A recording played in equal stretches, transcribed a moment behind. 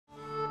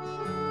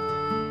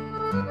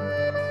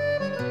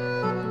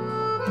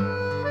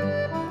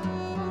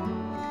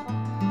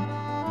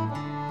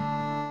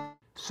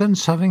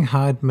Since having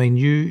had my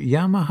new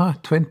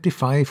Yamaha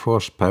 25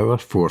 horsepower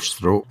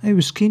 4-stroke, I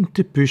was keen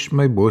to push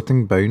my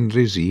boating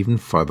boundaries even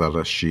further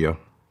this year.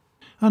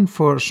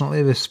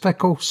 Unfortunately, this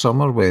fickle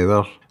summer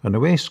weather on the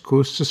west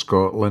coast of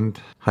Scotland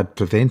had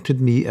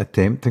prevented me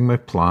attempting my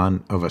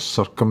plan of a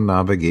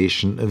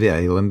circumnavigation of the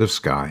Island of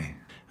Skye,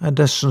 a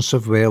distance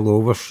of well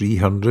over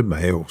 300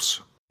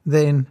 miles.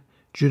 Then,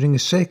 during the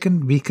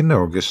second week in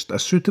August, a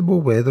suitable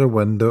weather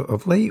window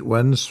of light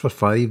winds for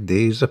 5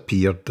 days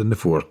appeared in the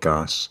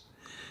forecast,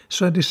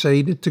 so I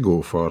decided to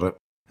go for it.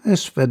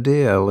 This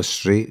video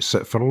illustrates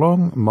that for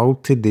long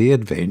multi-day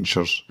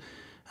adventures,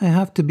 I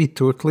have to be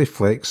totally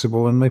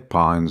flexible in my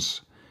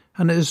plans,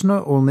 and it is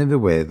not only the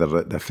weather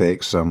that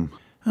affects them.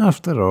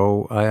 After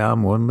all, I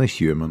am only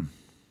human.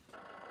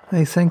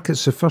 I think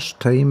it's the first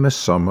time this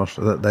summer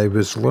that I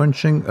was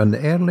launching on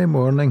the early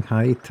morning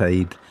high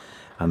tide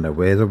and the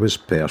weather was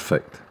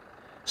perfect.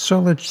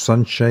 Solid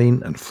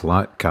sunshine and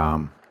flat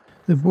calm.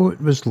 The boat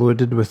was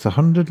loaded with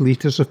 100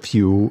 litres of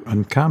fuel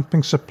and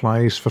camping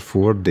supplies for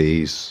 4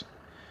 days.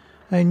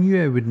 I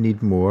knew I would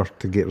need more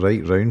to get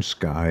right round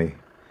Skye,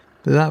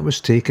 but that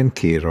was taken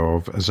care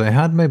of as I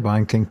had my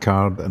banking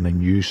card and I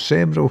knew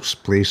several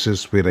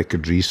places where I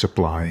could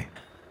resupply.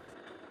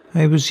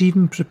 I was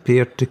even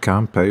prepared to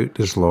camp out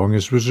as long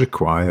as was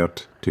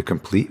required to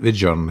complete the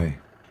journey,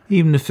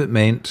 even if it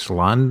meant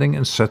landing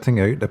and sitting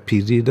out a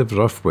period of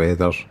rough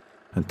weather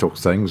until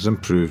things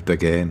improved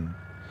again.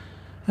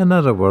 In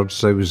other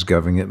words, I was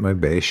giving it my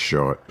best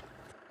shot.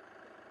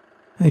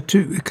 I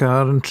took the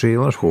car and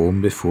trailer home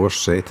before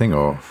setting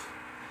off,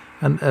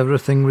 and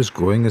everything was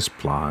going as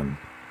planned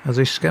as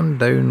I skimmed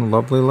down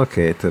lovely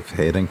Locative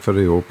heading for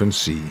the open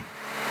sea.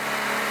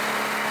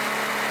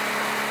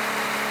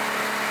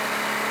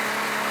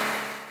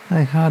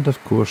 I had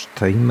of course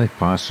timed my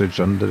passage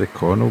under the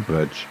Connell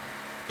Bridge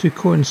to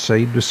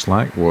coincide with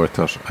slack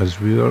water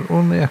as we were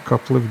only a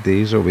couple of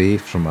days away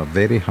from a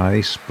very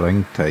high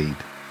spring tide.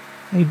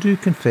 I do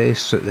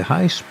confess that the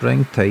high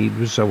spring tide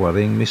was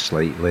worrying me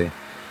slightly,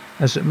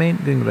 as it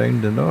meant going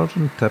round the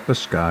northern tip of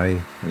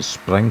Skye in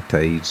spring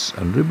tides,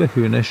 and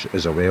Rubahoonish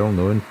is a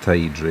well-known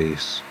tide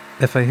race.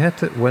 If I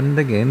hit it wind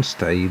against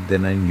tide,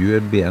 then I knew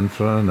I'd be in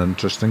for an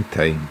interesting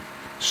time.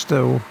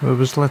 Still, there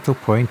was little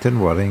point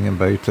in worrying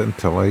about it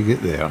until I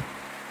get there.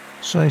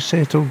 So I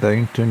settled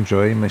down to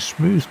enjoy my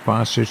smooth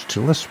passage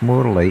to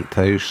Lismore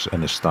Lighthouse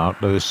and the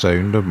start of the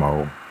Sound of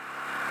Mull.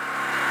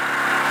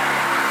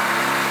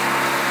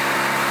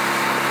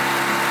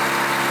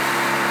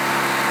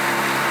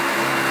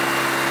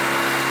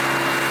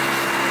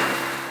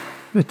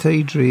 The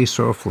tide race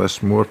off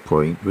Lismore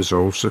Point was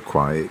also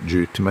quiet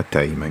due to my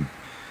timing.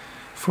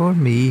 For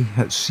me,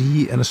 at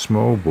sea in a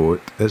small boat,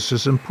 it's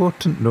as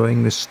important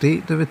knowing the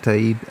state of the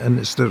tide and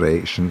its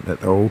direction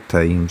at all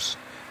times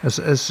as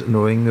it is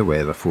knowing the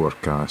weather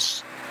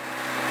forecasts.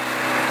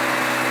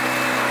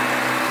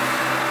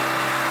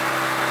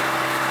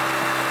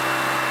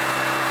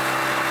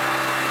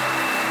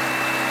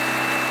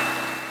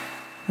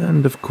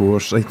 And of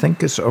course, I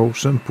think it's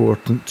also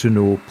important to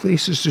know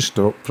places to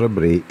stop for a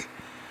break,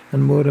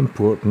 and more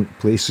important,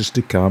 places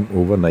to camp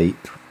overnight,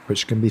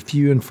 which can be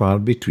few and far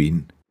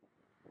between.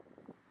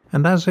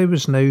 And as I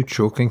was now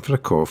choking for a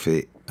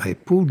coffee, I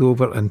pulled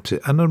over into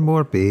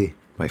Innermore Bay,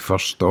 my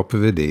first stop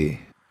of the day.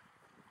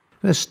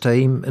 This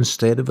time,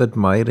 instead of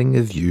admiring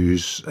the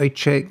views, I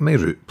checked my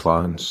route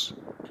plans.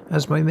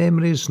 As my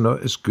memory is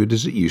not as good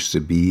as it used to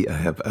be, I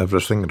have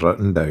everything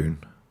written down.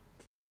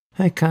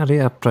 I carry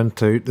a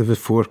printout of the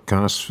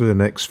forecast for the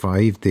next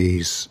 5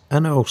 days,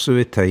 and also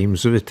the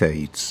times of the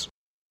tides.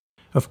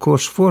 Of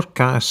course,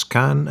 forecasts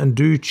can and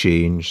do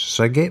change,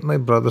 so I get my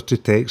brother to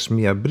text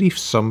me a brief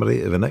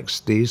summary of the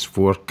next day's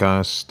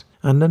forecast,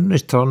 and in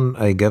return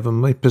I give him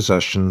my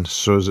position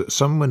so that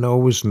someone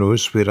always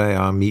knows where I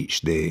am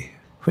each day,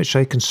 which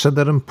I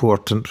consider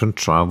important when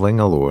travelling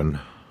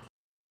alone.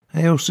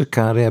 I also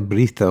carry a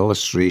brief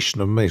illustration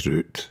of my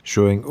route,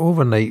 showing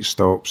overnight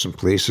stops and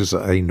places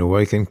that I know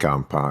I can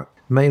camp at.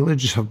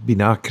 Mileage have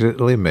been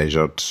accurately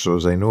measured so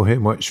as I know how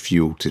much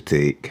fuel to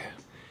take.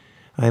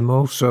 I am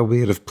also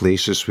aware of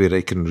places where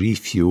I can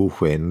refuel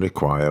when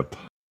required.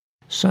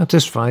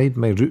 Satisfied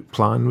my route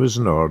plan was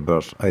in order,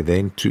 I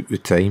then took the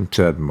time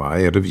to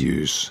admire the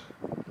views.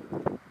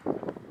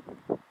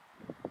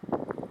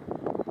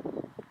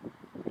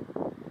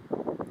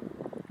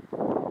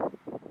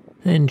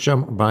 Then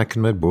jumped back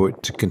in my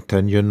boat to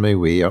continue on my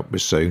way up the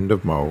Sound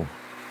of Mull.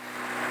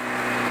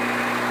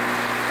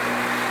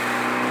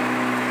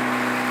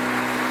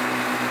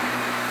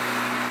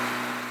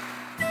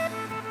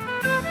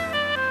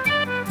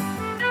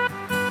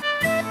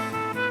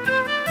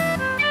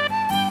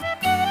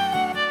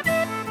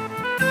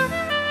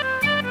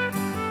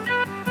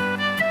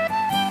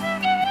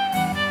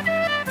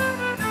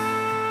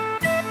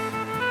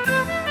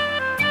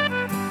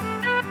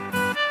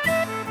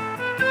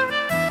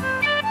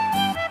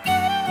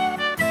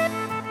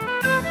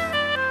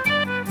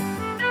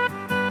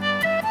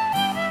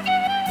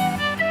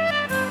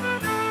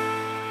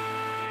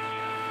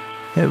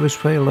 It was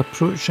while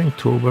approaching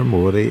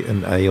Tobermory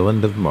and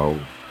Island of Mull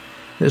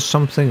that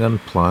something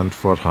unplanned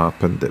for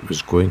happened that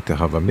was going to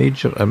have a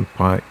major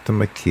impact on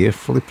my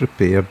carefully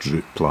prepared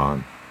route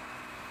plan.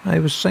 I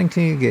was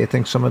thinking of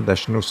getting some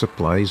additional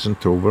supplies in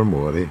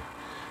Tobermory,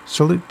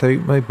 so looked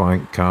out my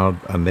bank card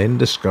and then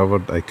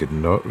discovered I could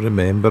not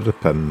remember the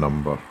PIN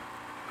number,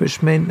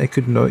 which meant I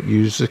could not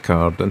use the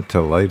card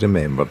until I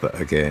remembered it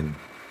again.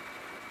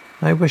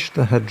 I wished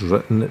I had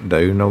written it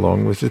down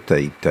along with the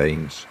tide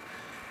times,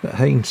 but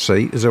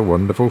hindsight is a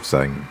wonderful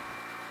thing.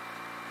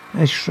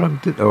 I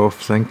shrugged it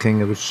off,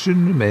 thinking I would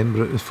soon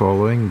remember it the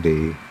following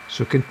day,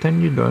 so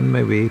continued on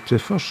my way to the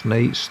first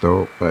night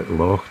stop at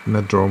Loch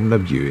na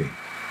Beauty.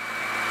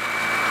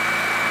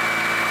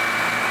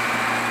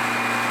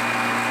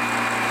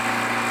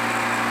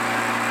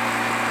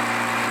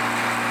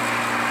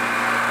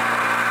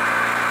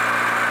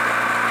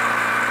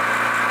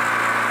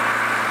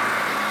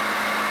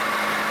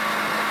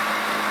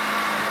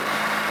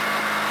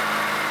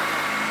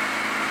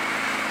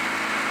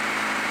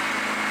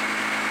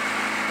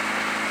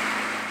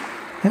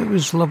 It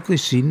was lovely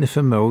seeing the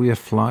familiar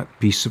flat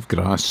piece of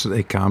grass that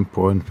I camp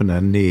on when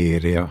in the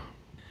area.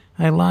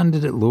 I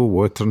landed at low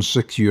water and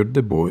secured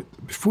the boat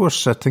before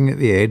sitting at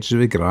the edge of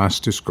the grass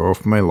to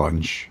scoff my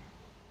lunch.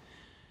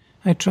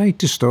 I tried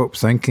to stop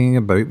thinking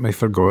about my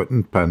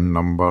forgotten PIN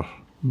number,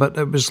 but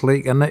it was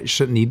like an itch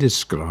that needed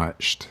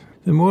scratched.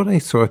 The more I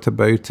thought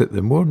about it,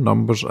 the more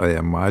numbers I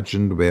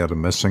imagined were a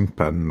missing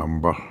PIN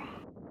number.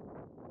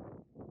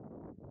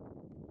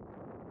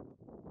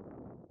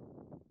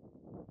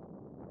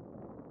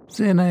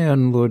 Then I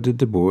unloaded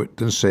the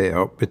boat and set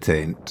up the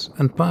tent,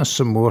 and passed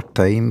some more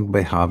time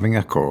by having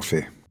a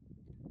coffee.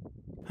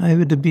 I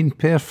would have been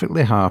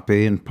perfectly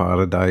happy in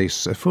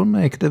paradise if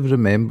only I could have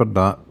remembered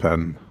that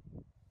PIN.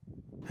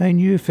 I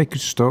knew if I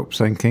could stop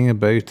thinking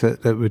about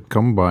it, it would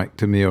come back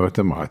to me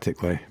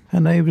automatically,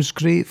 and I was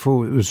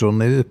grateful it was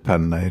only the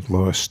PIN I had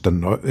lost and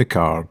not the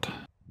card.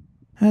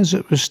 As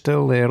it was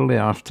still early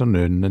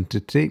afternoon, and to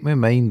take my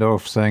mind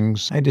off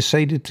things, I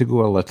decided to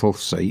go a little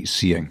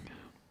sightseeing.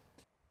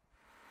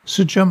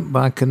 So jumped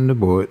back in the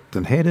boat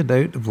and headed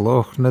out of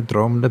Loch na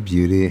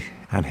Beauty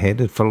and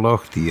headed for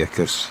Loch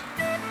Diacus.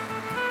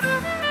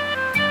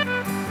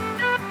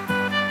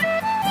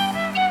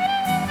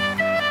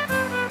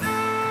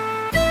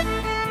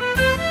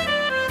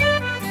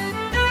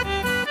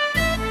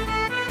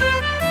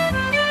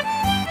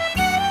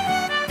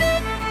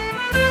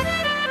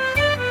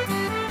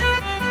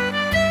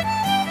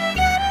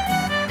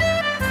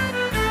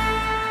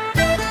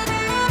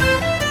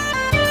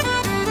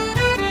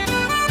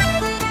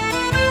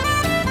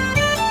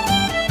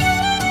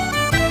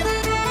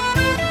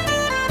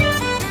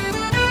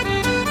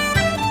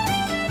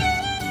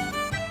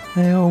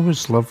 I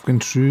always love going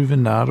through the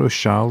narrow,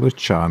 shallow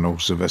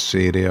channels of this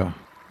area,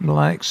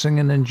 relaxing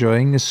and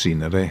enjoying the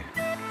scenery.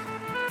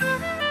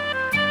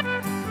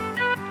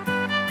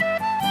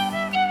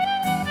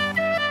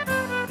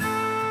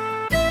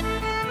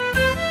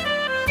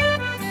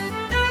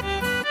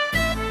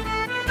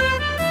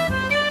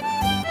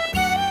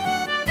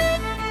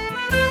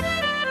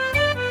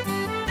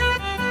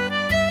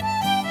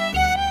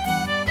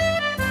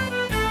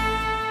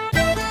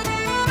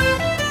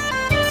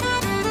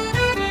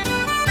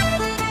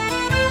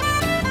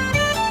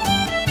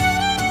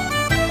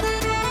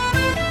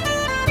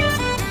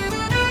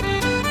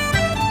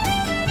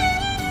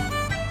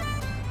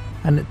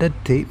 And it did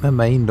take my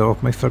mind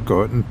off my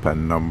forgotten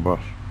PIN number,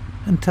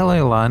 until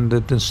I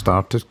landed and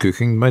started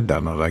cooking my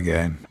dinner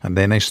again, and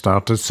then I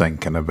started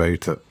thinking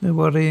about it, the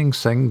worrying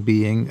thing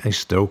being I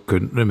still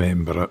couldn't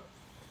remember it.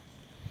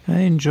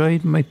 I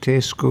enjoyed my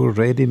Tesco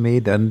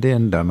ready-made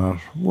Indian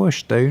dinner,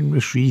 washed down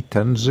with 3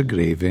 tins of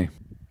gravy.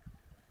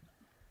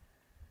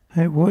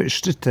 I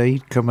watched the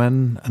tide come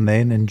in and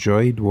then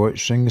enjoyed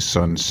watching the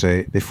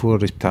sunset before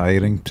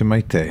retiring to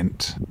my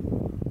tent.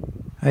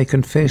 I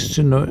confess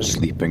to not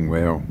sleeping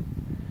well.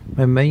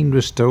 My mind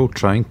was still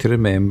trying to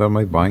remember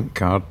my bank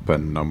card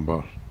PIN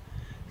number.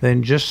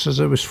 Then just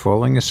as I was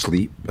falling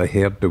asleep, I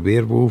heard the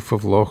werewolf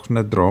of Loch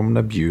na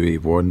Beauty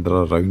wander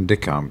around the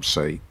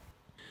campsite.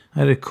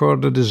 I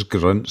recorded his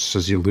grunts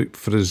as he looked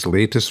for his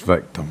latest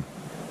victim.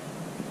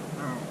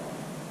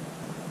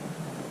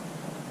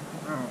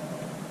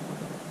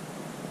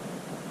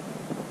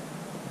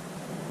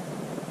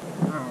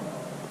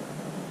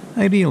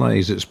 I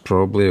realise it's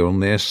probably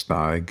only a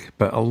stag,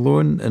 but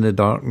alone in the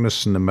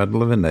darkness in the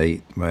middle of the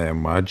night, my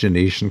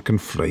imagination can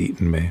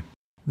frighten me.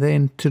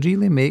 Then, to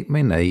really make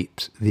my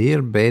night, the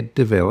airbed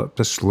developed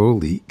a slow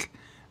leak,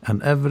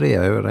 and every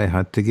hour I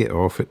had to get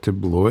off it to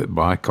blow it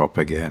back up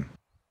again.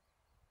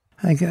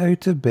 I got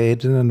out of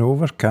bed in an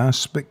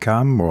overcast but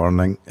calm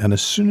morning, and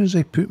as soon as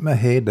I put my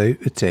head out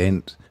the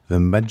tent, the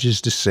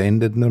midges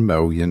descended in their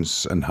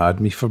millions and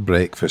had me for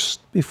breakfast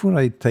before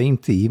I had time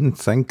to even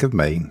think of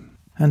mine.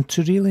 And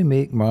to really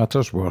make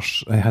matters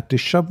worse, I had to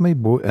shove my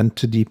boat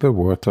into deeper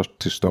water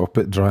to stop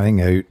it drying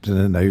out in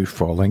the now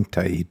falling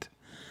tide.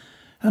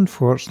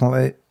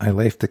 Unfortunately, I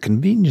left the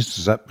convenient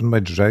zip in my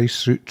dry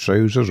suit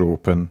trousers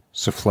open,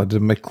 so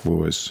flooded my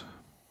clothes.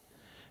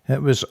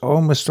 It was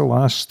almost the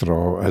last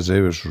straw as I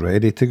was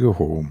ready to go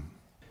home.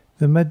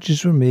 The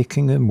midges were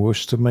making the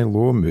most of my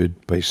low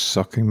mood by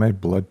sucking my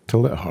blood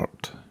till it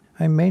hurt.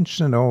 I'm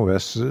mentioning all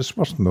this as it's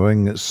worth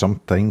knowing that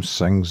sometimes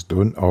things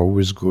don't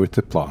always go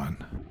to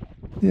plan.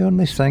 The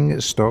only thing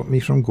that stopped me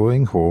from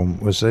going home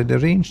was I'd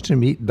arranged to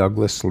meet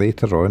Douglas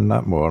later on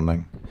that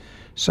morning.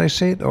 So I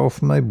set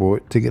off my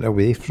boat to get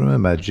away from the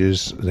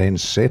midges, then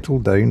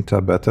settled down to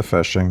a bit of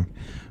fishing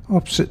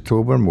opposite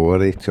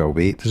Tobermory to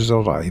await his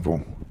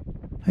arrival.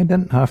 I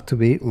didn't have to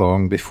wait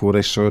long before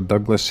I saw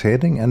Douglas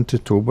heading into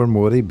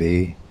Tobermory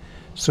Bay,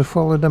 so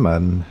followed him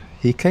in.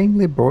 He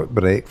kindly brought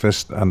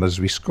breakfast, and as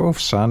we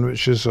scoffed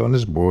sandwiches on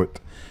his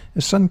boat,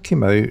 the sun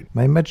came out,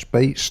 my midge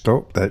bite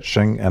stopped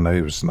itching, and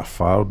I was in a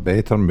far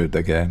better mood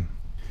again,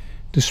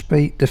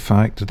 despite the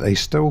fact that I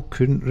still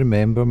couldn't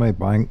remember my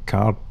bank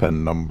card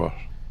PIN number.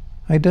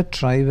 I did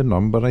try the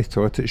number I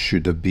thought it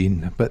should have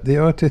been, but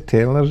the auto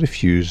teller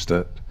refused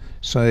it,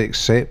 so I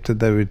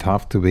accepted I would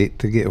have to wait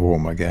to get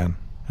home again,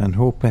 and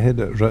hope I had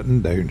it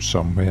written down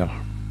somewhere.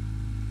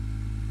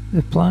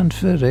 The plan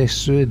for the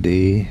rest of the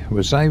day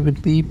was I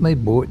would leave my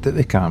boat at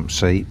the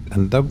campsite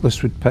and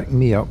Douglas would pick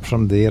me up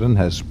from there in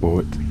his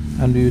boat,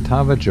 and we would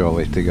have a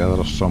jolly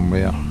together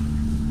somewhere.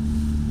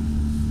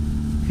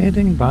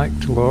 Heading back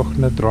to Loch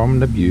na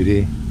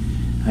Dromnabury,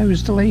 I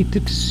was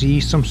delighted to see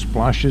some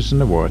splashes in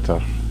the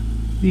water.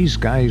 These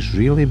guys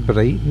really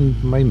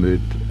brightened my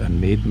mood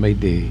and made my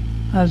day,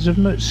 as I've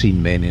not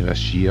seen many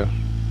this year.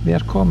 They are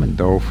common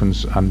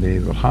dolphins and they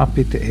were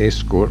happy to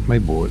escort my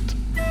boat.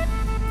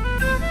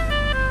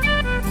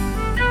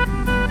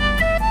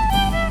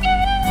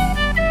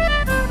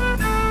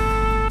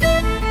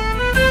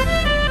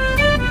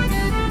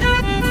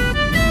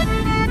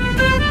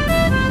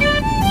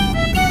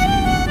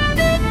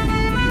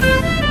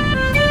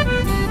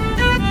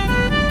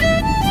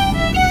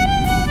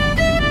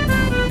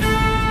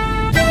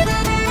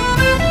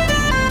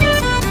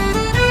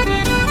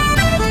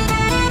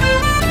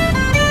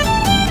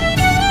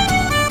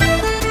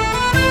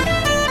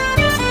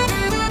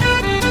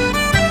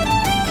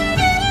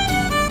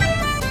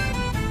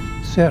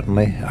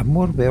 Certainly a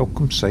more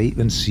welcome sight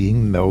than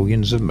seeing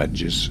millions of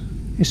midges.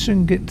 They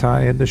soon get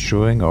tired of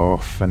showing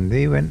off, and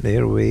they went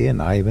their way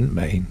and I went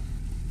mine.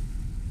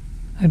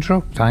 I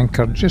dropped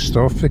anchor just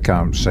off the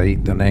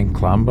campsite and then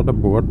clambered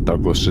aboard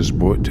Douglas's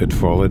boat who had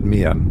followed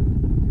me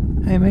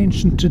in. I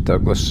mentioned to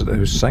Douglas that I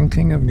was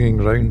thinking of going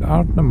round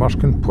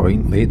Ardnamurchan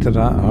Point later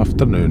that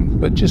afternoon,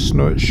 but just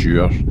not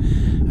sure,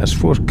 as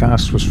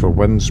forecast was for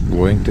winds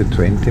blowing to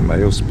 20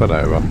 miles per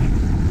hour.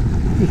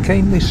 He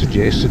kindly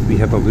suggested we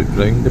have a look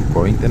round the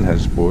point in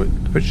his boat,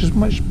 which is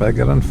much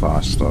bigger and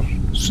faster,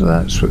 so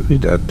that's what we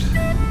did.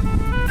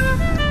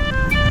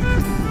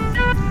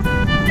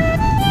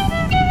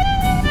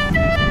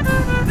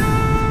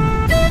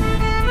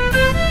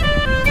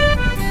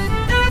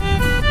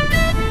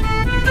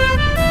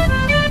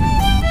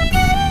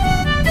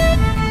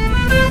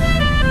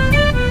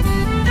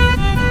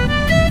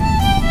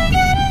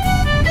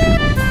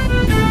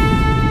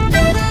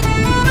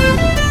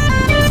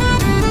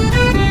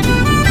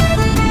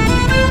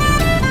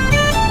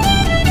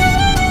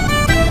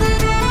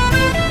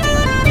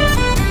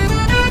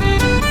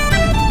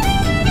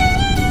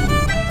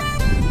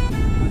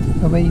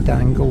 The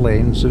wide-angle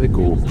lens of the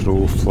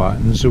GoPro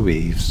flattens the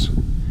waves,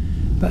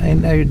 but I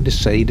now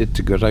decided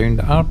to go round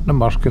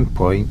Ardnamurchan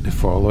Point the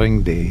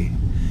following day,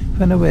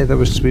 when the weather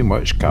was to be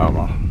much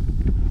calmer.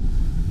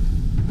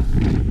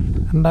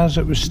 And as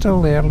it was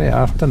still early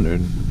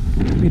afternoon,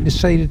 we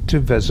decided to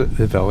visit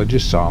the village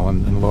of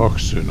Salin in Loch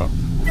Sooner.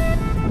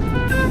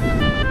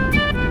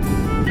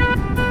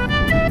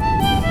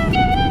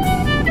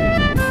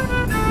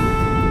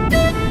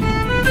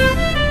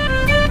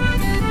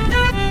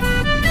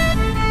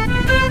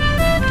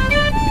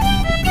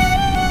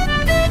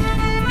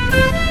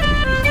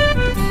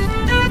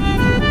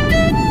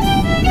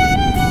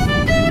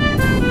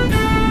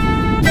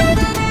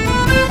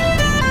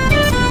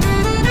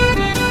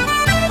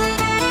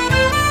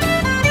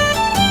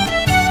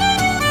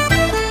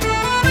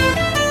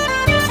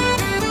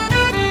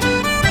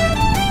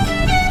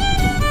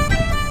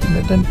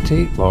 It didn't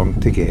take long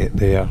to get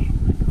there,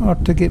 or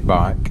to get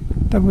back.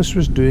 Douglas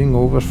was doing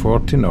over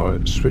 40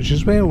 knots, which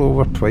is well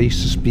over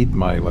twice the speed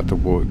my little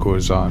boat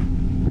goes on.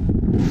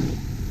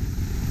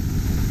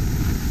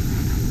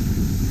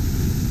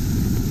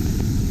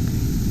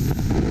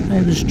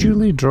 I was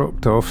duly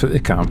dropped off at the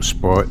camp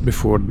spot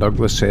before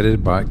Douglas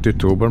headed back to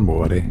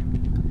Tobermory.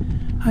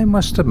 I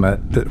must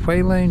admit that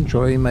while I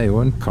enjoy my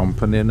own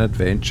company and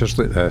adventures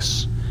like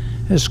this,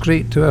 it's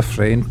great to have a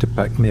friend to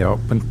pick me up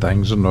when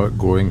things are not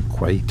going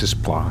quite as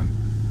planned.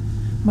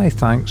 My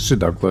thanks to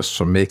Douglas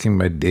for making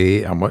my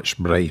day a much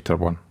brighter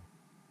one.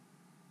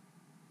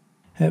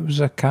 It was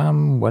a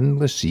calm,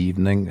 windless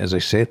evening as I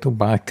settled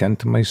back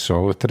into my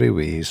solitary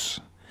ways.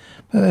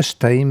 By this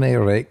time I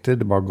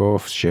erected a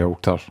bug-off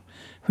shelter,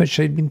 which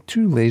I'd been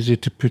too lazy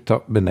to put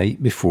up the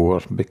night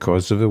before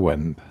because of the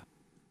wind.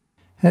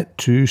 It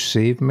too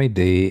saved my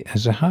day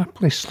as I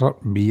happily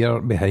slurped beer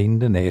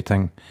behind the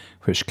netting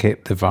which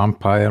kept the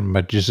vampire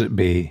midges at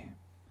bay.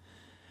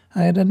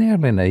 I had an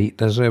early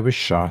night as I was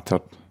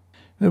shattered.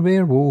 The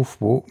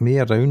werewolf woke me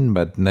around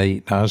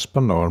midnight as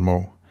per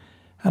normal,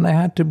 and I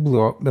had to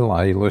blow up the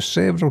Lilo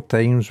several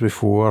times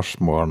before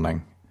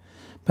morning.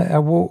 But I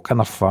woke in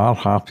a far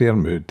happier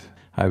mood.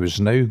 I was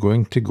now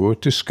going to go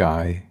to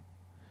Skye,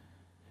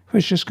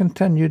 which is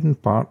continued in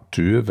part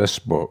 2 of this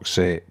box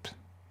set.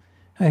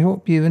 I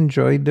hope you've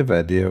enjoyed the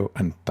video,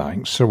 and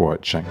thanks for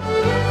watching.